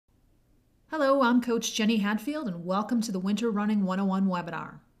Hello, I'm Coach Jenny Hadfield, and welcome to the Winter Running 101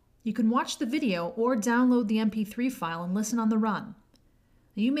 webinar. You can watch the video or download the MP3 file and listen on the run.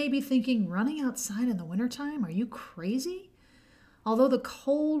 You may be thinking, running outside in the wintertime? Are you crazy? Although the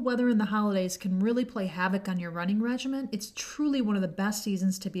cold weather in the holidays can really play havoc on your running regimen, it's truly one of the best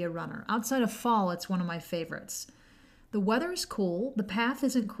seasons to be a runner. Outside of fall, it's one of my favorites. The weather is cool, the path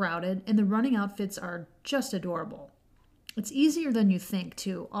isn't crowded, and the running outfits are just adorable. It's easier than you think,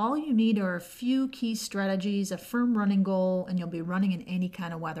 too. All you need are a few key strategies, a firm running goal, and you'll be running in any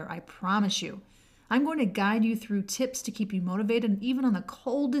kind of weather, I promise you. I'm going to guide you through tips to keep you motivated, even on the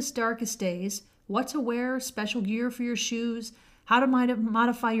coldest, darkest days, what to wear, special gear for your shoes, how to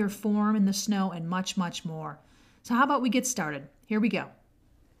modify your form in the snow, and much, much more. So how about we get started? Here we go.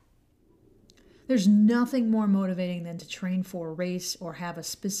 There's nothing more motivating than to train for a race or have a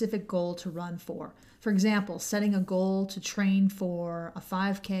specific goal to run for. For example, setting a goal to train for a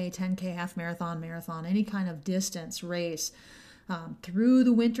 5K, 10K, half marathon, any kind of distance race through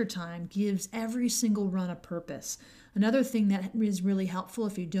the wintertime gives every single run a purpose. Another thing that is really helpful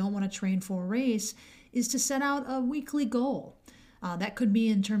if you don't want to train for a race is to set out a weekly goal. That could be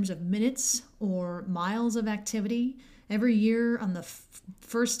in terms of minutes or miles of activity. Every year on the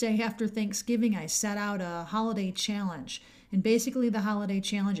first day after Thanksgiving, I set out a holiday challenge. And basically the holiday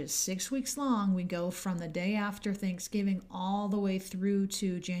challenge is 6 weeks long. We go from the day after Thanksgiving all the way through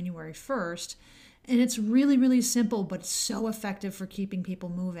to January 1st. And it's really, really simple, but so effective for keeping people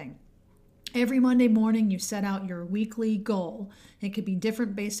moving. Every Monday morning, you set out your weekly goal. It could be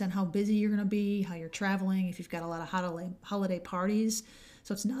different based on how busy you're going to be, how you're traveling, if you've got a lot of holiday parties.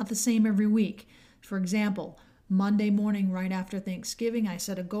 So it's not the same every week. For example, Monday morning, right after Thanksgiving, I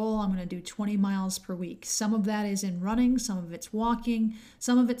set a goal. I'm going to do 20 miles per week. Some of that is in running, some of it's walking,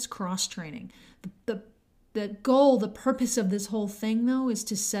 some of it's cross training. The goal, the purpose of this whole thing, though, is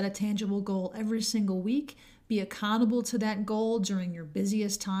to set a tangible goal every single week, be accountable to that goal during your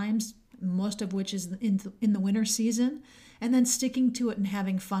busiest times, most of which is in the winter season, and then sticking to it and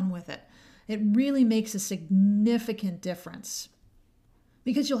having fun with it. It really makes a significant difference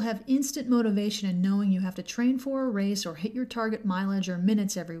because you'll have instant motivation in knowing you have to train for a race or hit your target mileage or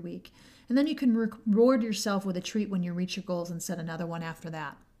minutes every week. And then you can reward yourself with a treat when you reach your goals and set another one after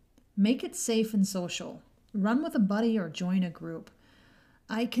that. Make it safe and social. Run with a buddy or join a group.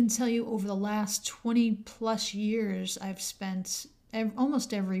 I can tell you over the last 20 plus years, I've spent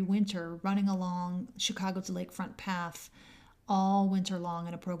almost every winter running along Chicago's Lakefront Path all winter long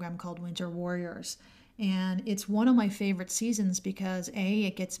in a program called Winter Warriors. And it's one of my favorite seasons because A,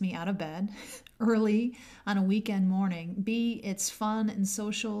 it gets me out of bed early on a weekend morning. B, it's fun and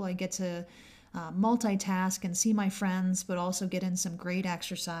social. I get to multitask and see my friends, but also get in some great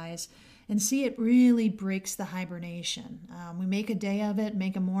exercise. And C, it really breaks the hibernation. We make a day of it,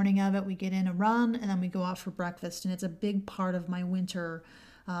 make a morning of it. We get in a run, and then we go out for breakfast. And it's a big part of my winter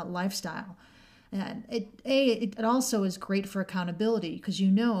lifestyle. And it also is great for accountability because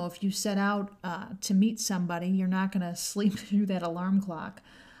if you set out to meet somebody, you're not going to sleep through that alarm clock.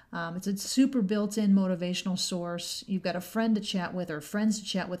 It's a super built-in motivational source. You've got a friend to chat with or friends to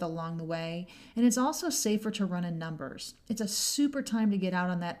chat with along the way. And it's also safer to run in numbers. It's a super time to get out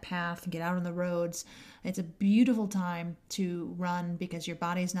on that path, get out on the roads. It's a beautiful time to run because your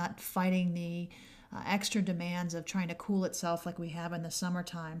body's not fighting the extra demands of trying to cool itself like we have in the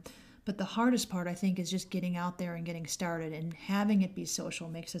summertime. But the hardest part, I think, is just getting out there and getting started, and having it be social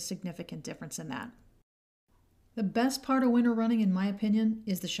makes a significant difference in that. The best part of winter running, in my opinion,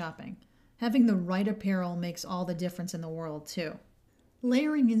 is the shopping. Having the right apparel makes all the difference in the world, too.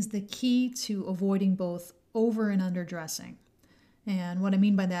 Layering is the key to avoiding both over and underdressing. And what I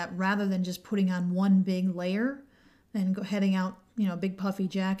mean by that, rather than just putting on one big layer and heading out, big puffy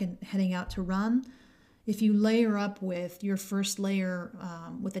jacket and heading out to run, if you layer up with your first layer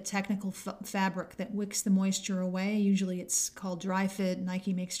with a technical fabric that wicks the moisture away, usually it's called Dry Fit.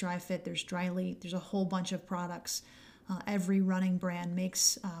 Nike makes Dry Fit. There's Dryleat. There's a whole bunch of products. Every running brand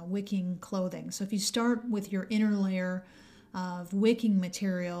makes wicking clothing. So if you start with your inner layer of wicking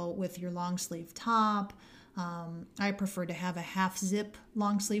material with your long sleeve top, I prefer to have a half zip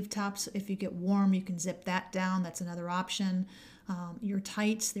long sleeve top. So if you get warm, you can zip that down. That's another option. Your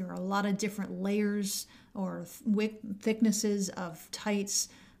tights, there are a lot of different layers or thicknesses of tights.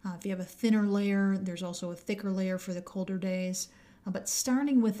 If you have a thinner layer, there's also a thicker layer for the colder days. But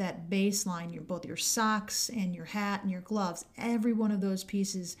starting with that baseline, both your socks and your hat and your gloves, every one of those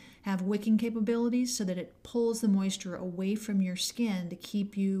pieces have wicking capabilities so that it pulls the moisture away from your skin to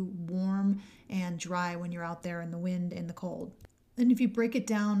keep you warm and dry when you're out there in the wind and the cold. And if you break it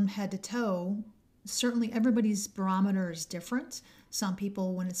down head to toe, certainly everybody's barometer is different. Some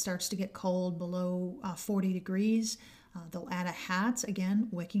people, when it starts to get cold below 40 degrees, they'll add a hat, again,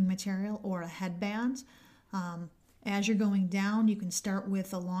 wicking material, or a headband. As you're going down, you can start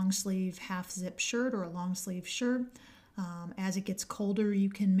with a long sleeve half zip shirt or a long sleeve shirt. As it gets colder, you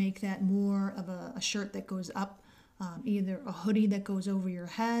can make that more of a shirt that goes up, either a hoodie that goes over your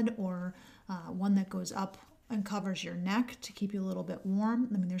head or one that goes up and covers your neck to keep you a little bit warm.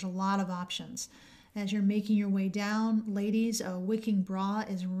 I mean, there's a lot of options. As you're making your way down, ladies, a wicking bra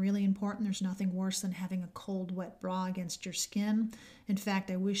is really important. There's nothing worse than having a cold, wet bra against your skin. In fact,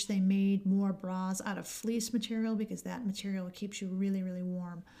 I wish they made more bras out of fleece material because that material keeps you really, really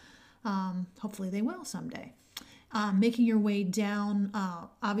warm. Hopefully they will someday. Making your way down,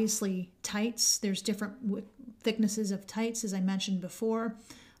 obviously tights. There's different thicknesses of tights, as I mentioned before,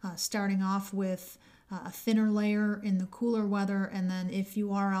 starting off with a thinner layer in the cooler weather, and then if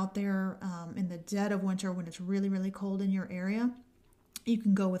you are out there in the dead of winter when it's really, really cold in your area, you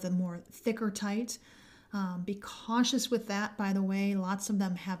can go with a more thicker tight. Be cautious with that, by the way. Lots of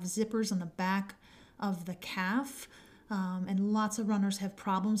them have zippers on the back of the calf, and lots of runners have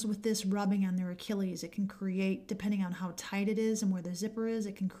problems with this rubbing on their Achilles. It can create, depending on how tight it is and where the zipper is,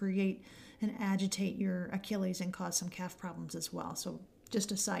 it can create and agitate your Achilles and cause some calf problems as well. So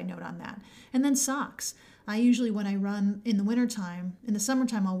just a side note on that. And then socks. I usually, when I run in the wintertime, in the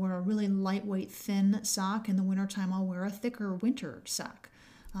summertime, I'll wear a really lightweight, thin sock. In the wintertime, I'll wear a thicker winter sock.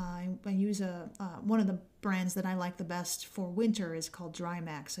 I use one of the brands that I like the best for winter is called Dry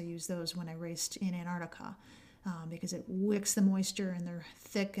Max. I use those when I raced in Antarctica because it wicks the moisture, and they're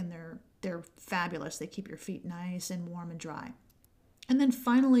thick, and they're fabulous. They keep your feet nice and warm and dry. And then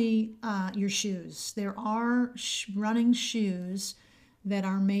finally, your shoes. There are running shoes that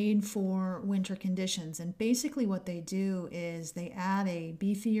are made for winter conditions. And basically what they do is they add a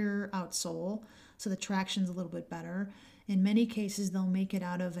beefier outsole so the traction's a little bit better. In many cases, they'll make it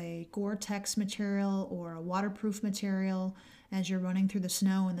out of a Gore-Tex material or a waterproof material. As you're running through the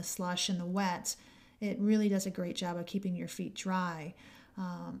snow and the slush and the wet, it really does a great job of keeping your feet dry.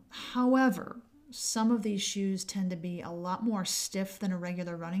 However, some of these shoes tend to be a lot more stiff than a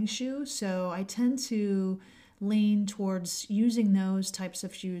regular running shoe, so I tend to lean towards using those types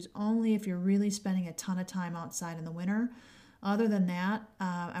of shoes only if you're really spending a ton of time outside in the winter. Other than that,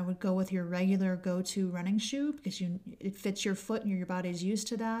 I would go with your regular go-to running shoe because it fits your foot and your body's used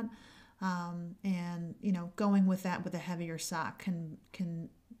to that. And going with that with a heavier sock can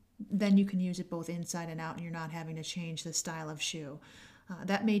then you can use it both inside and out, and you're not having to change the style of shoe.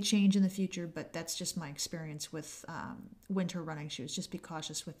 That may change in the future, but that's just my experience with winter running shoes. Just be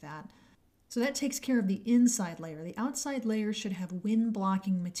cautious with that. So that takes care of the inside layer. The outside layer should have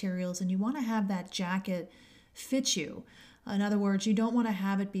wind-blocking materials, and you want to have that jacket fit you. In other words, you don't want to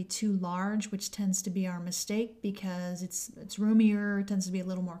have it be too large, which tends to be our mistake because it's roomier, it tends to be a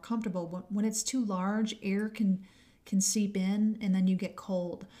little more comfortable. But when it's too large, air can seep in, and then you get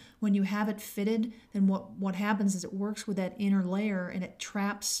cold. When you have it fitted, then what happens is it works with that inner layer, and it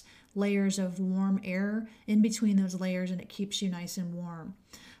traps layers of warm air in between those layers, and it keeps you nice and warm.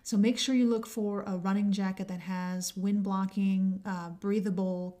 So make sure you look for a running jacket that has wind blocking,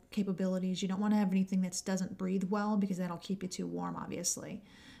 breathable capabilities. You don't want to have anything that doesn't breathe well because that'll keep you too warm, obviously.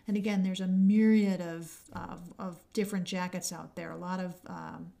 And again, there's a myriad of different jackets out there, a lot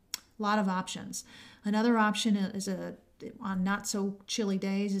of options. Another option is on not so chilly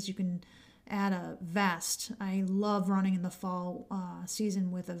days is you can add a vest. I love running in the fall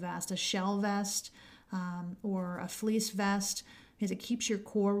season with a vest, a shell vest or a fleece vest, because it keeps your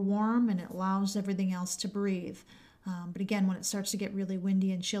core warm and it allows everything else to breathe. But again, when it starts to get really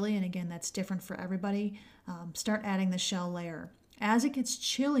windy and chilly, and again, that's different for everybody, start adding the shell layer. As it gets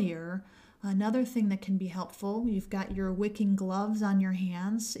chillier, another thing that can be helpful, you've got your wicking gloves on your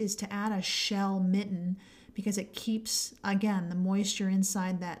hands, is to add a shell mitten because it keeps, again, the moisture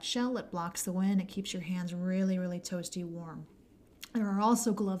inside that shell. It blocks the wind. It keeps your hands really, really toasty warm. There are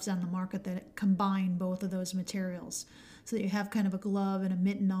also gloves on the market that combine both of those materials so that you have kind of a glove and a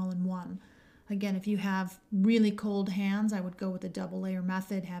mitten all in one. Again, if you have really cold hands, I would go with the double layer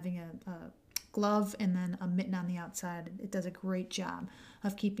method, having a glove and then a mitten on the outside. It does a great job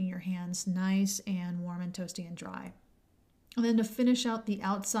of keeping your hands nice and warm and toasty and dry. And then to finish out the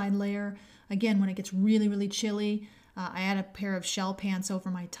outside layer, again, when it gets really, really chilly, I add a pair of shell pants over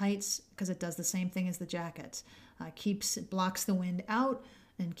my tights because it does the same thing as the jacket. It blocks the wind out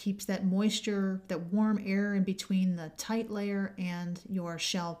and keeps that moisture, that warm air in between the tight layer and your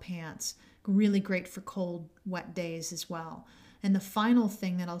shell pants. Really great for cold, wet days as well. And the final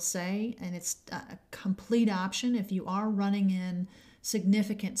thing that I'll say, and it's a complete option if you are running in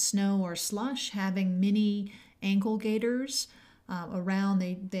significant snow or slush, having mini ankle gaiters around.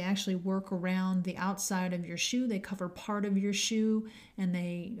 They actually work around the outside of your shoe. They cover part of your shoe, and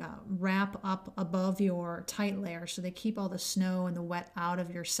they wrap up above your tight layer. So they keep all the snow and the wet out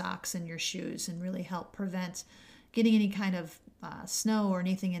of your socks and your shoes and really help prevent getting any kind of snow or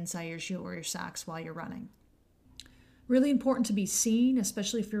anything inside your shoe or your socks while you're running. Really important to be seen,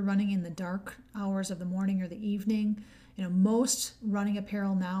 especially if you're running in the dark hours of the morning or the evening. Most running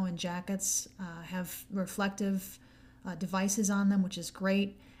apparel now and jackets have reflective devices on them, which is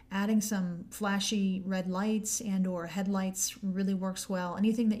great. Adding some flashy red lights and or headlights really works well.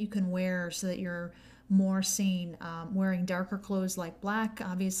 Anything that you can wear so that you're more seen. Wearing darker clothes like black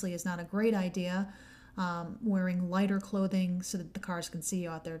obviously is not a great idea. Wearing lighter clothing so that the cars can see you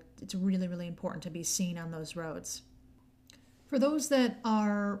out there. It's really, really important to be seen on those roads. For those that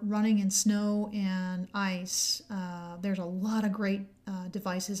are running in snow and ice, there's a lot of great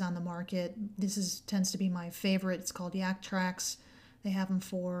devices on the market. Tends to be my favorite. It's called Yaktrax. They have them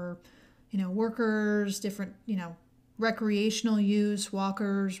for, workers, different, recreational use,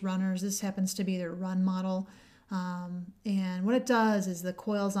 walkers, runners. This happens to be their run model. And what it does is the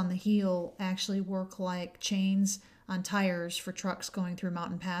coils on the heel actually work like chains on tires for trucks going through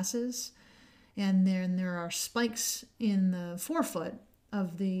mountain passes. And then there are spikes in the forefoot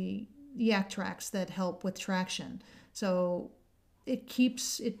of the Yaktrax that help with traction. So it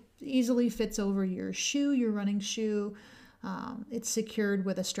easily fits over your shoe, your running shoe. It's secured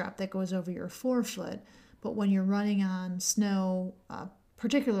with a strap that goes over your forefoot. But when you're running on snow,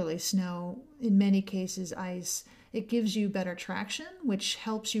 particularly snow, in many cases ice, it gives you better traction, which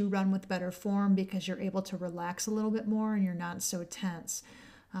helps you run with better form because you're able to relax a little bit more and you're not so tense.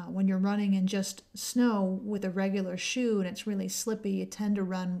 When you're running in just snow with a regular shoe and it's really slippy, you tend to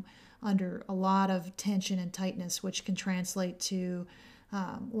run under a lot of tension and tightness, which can translate to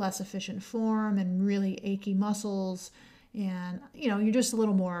less efficient form and really achy muscles. And, you're just a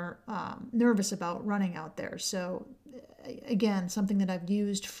little more nervous about running out there. So, again, something that I've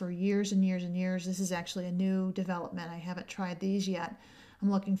used for years and years and years. This is actually a new development. I haven't tried these yet.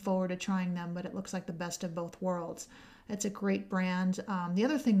 I'm looking forward to trying them, but it looks like the best of both worlds. It's a great brand. The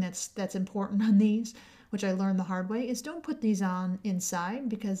other thing that's important on these, which I learned the hard way, is don't put these on inside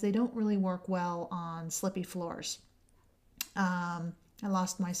because they don't really work well on slippy floors. I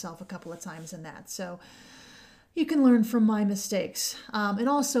lost myself a couple of times in that. So you can learn from my mistakes. And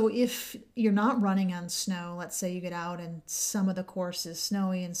also, if you're not running on snow, let's say you get out and some of the course is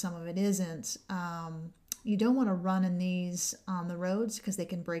snowy and some of it isn't, you don't want to run in these on the roads because they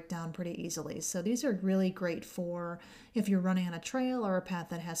can break down pretty easily. So these are really great for if you're running on a trail or a path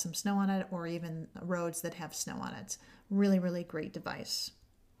that has some snow on it, or even roads that have snow on it. Really, really great device.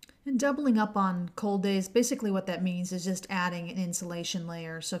 And doubling up on cold days, basically what that means is just adding an insulation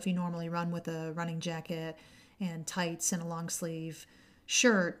layer. So if you normally run with a running jacket and tights and a long sleeve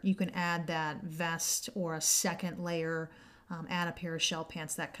shirt, you can add that vest or a second layer, add a pair of shell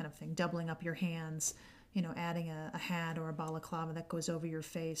pants, that kind of thing, doubling up your hands. Adding a hat or a balaclava that goes over your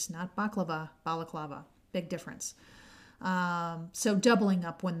face. Not baklava, balaclava. Big difference. So doubling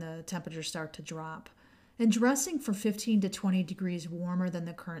up when the temperatures start to drop. And dressing for 15 to 20 degrees warmer than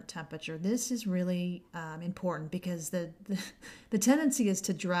the current temperature. This is really important because the tendency is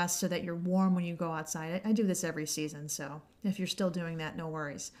to dress so that you're warm when you go outside. I do this every season, so if you're still doing that, no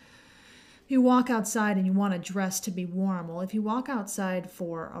worries. You walk outside and you want to dress to be warm. Well, if you walk outside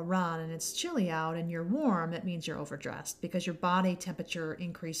for a run and it's chilly out and you're warm, it means you're overdressed because your body temperature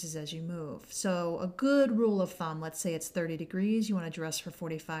increases as you move. So a good rule of thumb, let's say it's 30 degrees, you want to dress for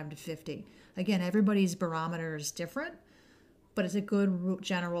 45 to 50. Again, everybody's barometer is different, but it's a good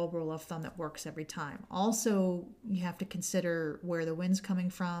general rule of thumb that works every time. Also, you have to consider where the wind's coming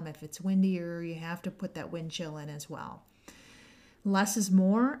from. If it's windier, you have to put that wind chill in as well. Less is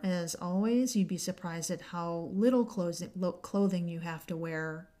more, as always. You'd be surprised at how little clothing you have to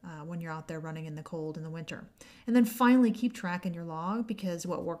wear when you're out there running in the cold in the winter. And then finally, keep track in your log because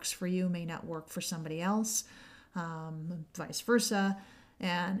what works for you may not work for somebody else, vice versa.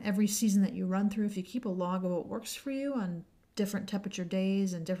 And every season that you run through, if you keep a log of what works for you on different temperature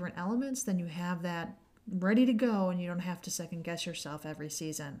days and different elements, then you have that ready to go and you don't have to second guess yourself every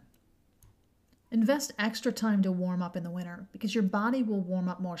season. Invest extra time to warm up in the winter because your body will warm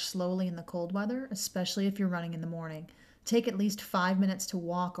up more slowly in the cold weather, especially if you're running in the morning. Take at least 5 minutes to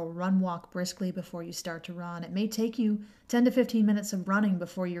walk or walk briskly before you start to run. It may take you 10 to 15 minutes of running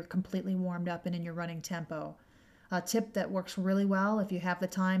before you're completely warmed up and in your running tempo. A tip that works really well if you have the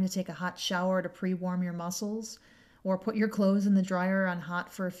time to take a hot shower to pre-warm your muscles or put your clothes in the dryer on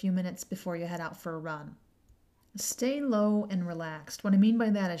hot for a few minutes before you head out for a run. Stay low and relaxed. What I mean by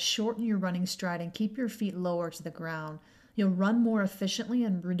that is shorten your running stride and keep your feet lower to the ground. You'll run more efficiently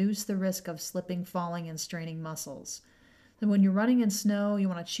and reduce the risk of slipping, falling, and straining muscles. And when you're running in snow, you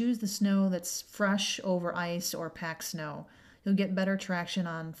want to choose the snow that's fresh over ice or packed snow. You'll get better traction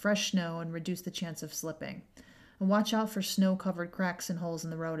on fresh snow and reduce the chance of slipping. And watch out for snow-covered cracks and holes in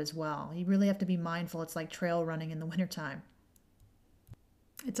the road as well. You really have to be mindful. It's like trail running in the wintertime.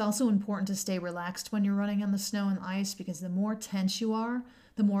 It's also important to stay relaxed when you're running on the snow and ice, because the more tense you are,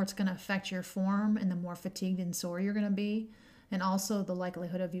 the more it's going to affect your form and the more fatigued and sore you're going to be. And also the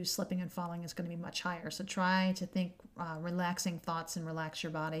likelihood of you slipping and falling is going to be much higher. So try to think relaxing thoughts and relax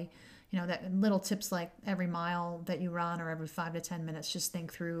your body. That little tips like every mile that you run or every 5 to 10 minutes, just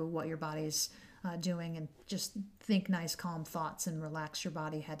think through what your body's doing and just think nice, calm thoughts and relax your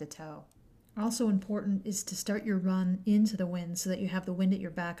body head to toe. Also important is to start your run into the wind so that you have the wind at your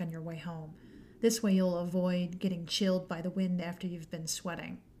back on your way home. This way you'll avoid getting chilled by the wind after you've been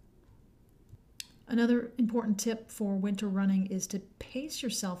sweating. Another important tip for winter running is to pace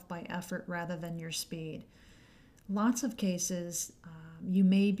yourself by effort rather than your speed. Lots of cases, you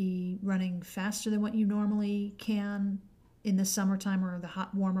may be running faster than what you normally can in the summertime or the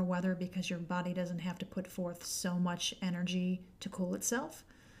hot, warmer weather because your body doesn't have to put forth so much energy to cool itself.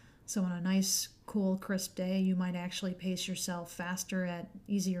 So on a nice, cool, crisp day, you might actually pace yourself faster at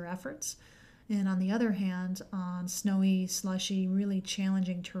easier efforts. And on the other hand, on snowy, slushy, really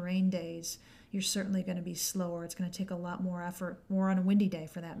challenging terrain days, you're certainly going to be slower. It's going to take a lot more effort, or on a windy day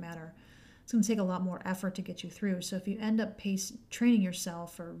for that matter. It's going to take a lot more effort to get you through. So if you end up training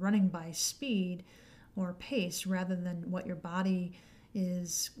yourself or running by speed or pace rather than what your body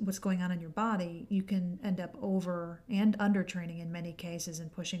is, what's going on in your body, you can end up over and under training in many cases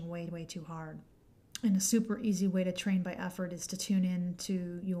and pushing way, way too hard. And a super easy way to train by effort is to tune in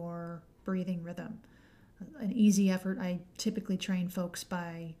to your breathing rhythm. An easy effort, I typically train folks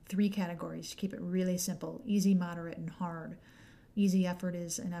by 3 categories to keep it really simple: easy, moderate, and hard. Easy effort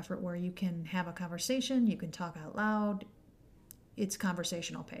is an effort where you can have a conversation, you can talk out loud. It's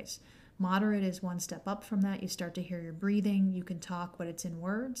conversational pace. Moderate is one step up from that. You start to hear your breathing. You can talk, but it's in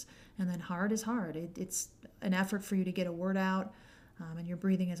words. And then hard is hard. It's an effort for you to get a word out, and your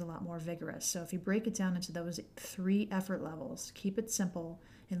breathing is a lot more vigorous. So if you break it down into those 3 effort levels, keep it simple,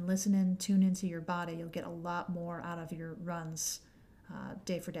 and listen and tune into your body, you'll get a lot more out of your runs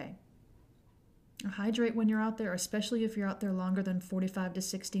day for day. Hydrate when you're out there, especially if you're out there longer than 45 to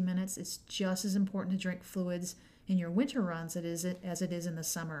 60 minutes. It's just as important to drink fluids in your winter runs as it is in the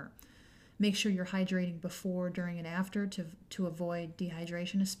summer. Make sure you're hydrating before, during, and after to avoid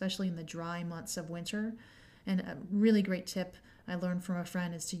dehydration, especially in the dry months of winter. And a really great tip I learned from a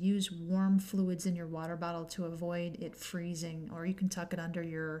friend is to use warm fluids in your water bottle to avoid it freezing, or you can tuck it under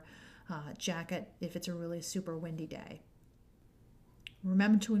your jacket if it's a really super windy day.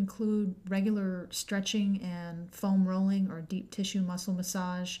 Remember to include regular stretching and foam rolling or deep tissue muscle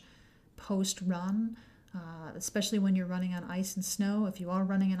massage post-run, especially when you're running on ice and snow. If you are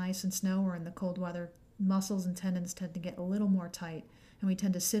running on ice and snow or in the cold weather, muscles and tendons tend to get a little more tight, and we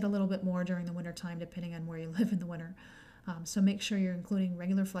tend to sit a little bit more during the winter time depending on where you live in the winter. So make sure you're including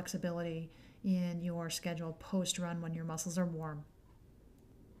regular flexibility in your schedule post-run when your muscles are warm.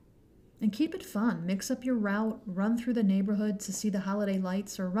 And keep it fun. Mix up your route, run through the neighborhood to see the holiday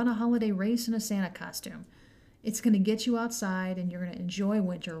lights, or run a holiday race in a Santa costume. It's going to get you outside and you're going to enjoy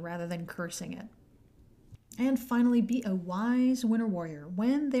winter rather than cursing it. And finally, be a wise winter warrior.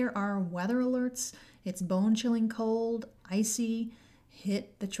 When there are weather alerts, it's bone-chilling cold, icy,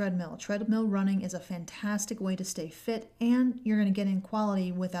 hit the treadmill. Treadmill running is a fantastic way to stay fit, and you're going to get in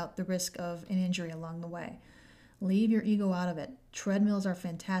quality without the risk of an injury along the way. Leave your ego out of it. Treadmills are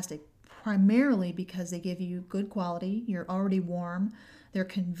fantastic, primarily because they give you good quality. You're already warm. They're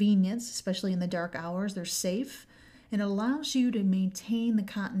convenient, especially in the dark hours. They're safe, and it allows you to maintain the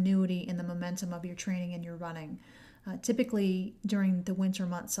continuity and the momentum of your training and your running. Typically, during the winter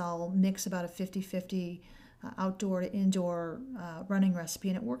months, I'll mix about a 50-50 outdoor to indoor running recipe,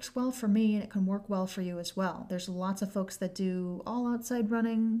 and it works well for me, and it can work well for you as well. There's lots of folks that do all outside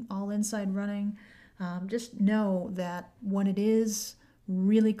running, all inside running. Just know that when it is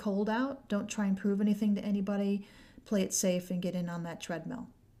really cold out, don't try and prove anything to anybody. Play it safe and get in on that treadmill.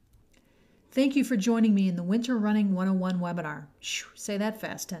 Thank you for joining me in the Winter Running 101 webinar. Say that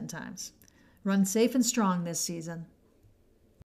fast 10 times. Run safe and strong this season.